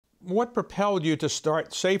what propelled you to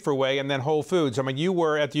start Saferway and then Whole Foods? I mean, you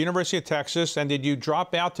were at the University of Texas, and did you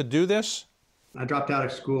drop out to do this? I dropped out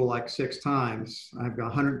of school like 6 times. I've got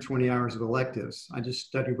 120 hours of electives. I just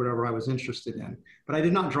studied whatever I was interested in. But I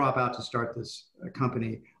did not drop out to start this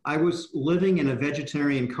company. I was living in a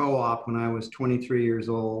vegetarian co-op when I was 23 years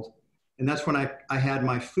old. And that's when I had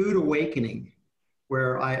my food awakening,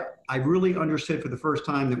 where I really understood for the first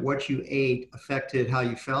time that what you ate affected how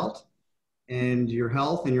you felt and your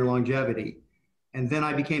health and your longevity. And then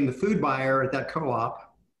I became the food buyer at that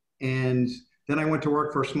co-op. And then I went to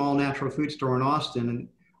work for a small natural food store in Austin, and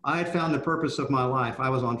I had found the purpose of my life. I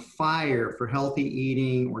was on fire for healthy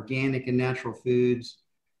eating, organic and natural foods.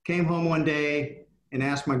 Came home one day and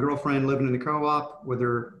asked my girlfriend living in the co-op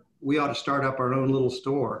whether we ought to start up our own little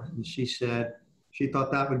store. And she said she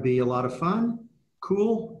thought that would be a lot of fun,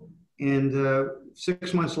 cool. And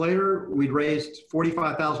 6 months later, we'd raised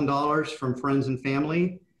 $45,000 from friends and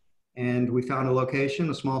family, and we found a location,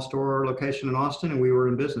 a small store location in Austin, and we were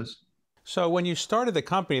in business. So when you started the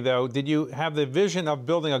company, though, did you have the vision of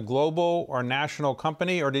building a global or national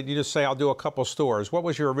company, or did you just say, I'll do a couple stores? What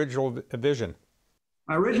was your original vision?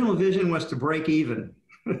 My original vision was to break even.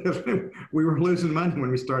 We were losing money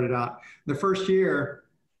when we started out. The first year,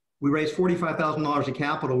 we raised $45,000 in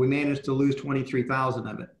capital. We managed to lose 23,000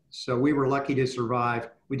 of it. So we were lucky to survive.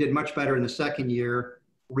 We did much better in the second year,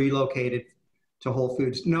 relocated to Whole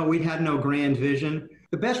Foods. No, we had no grand vision.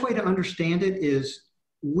 The best way to understand it is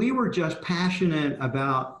we were just passionate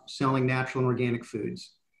about selling natural and organic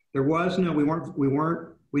foods. There was no,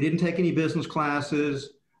 we didn't take any business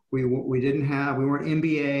classes. We weren't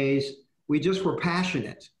MBAs. We just were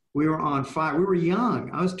passionate. We were on fire. We were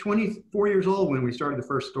young. I was 24 years old when we started the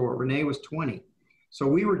first store. Renee was 20. So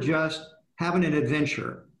we were just having an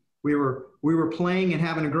adventure. We were playing and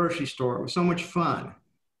having a grocery store. It was so much fun.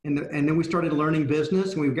 And then we started learning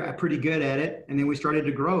business, and we got pretty good at it. And then we started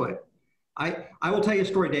to grow it. I will tell you a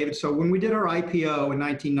story, David. So when we did our IPO in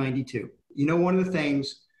 1992, one of the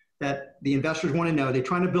things that the investors want to know, they're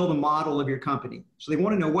trying to build a model of your company. So they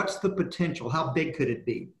want to know, what's the potential? How big could it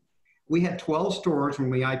be? We had 12 stores when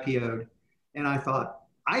we IPO'd. And I thought,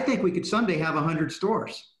 I think we could someday have 100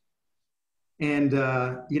 stores. And,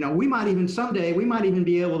 we might even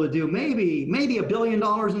be able to do maybe $1 billion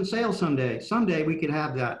in sales someday. Someday we could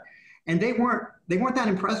have that. And they weren't that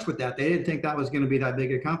impressed with that. They didn't think that was going to be that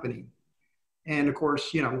big a company. And of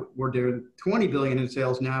course, we're doing 20 billion in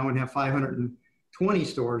sales now and have 520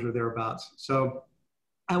 stores or thereabouts. So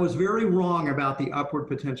I was very wrong about the upward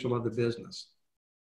potential of the business.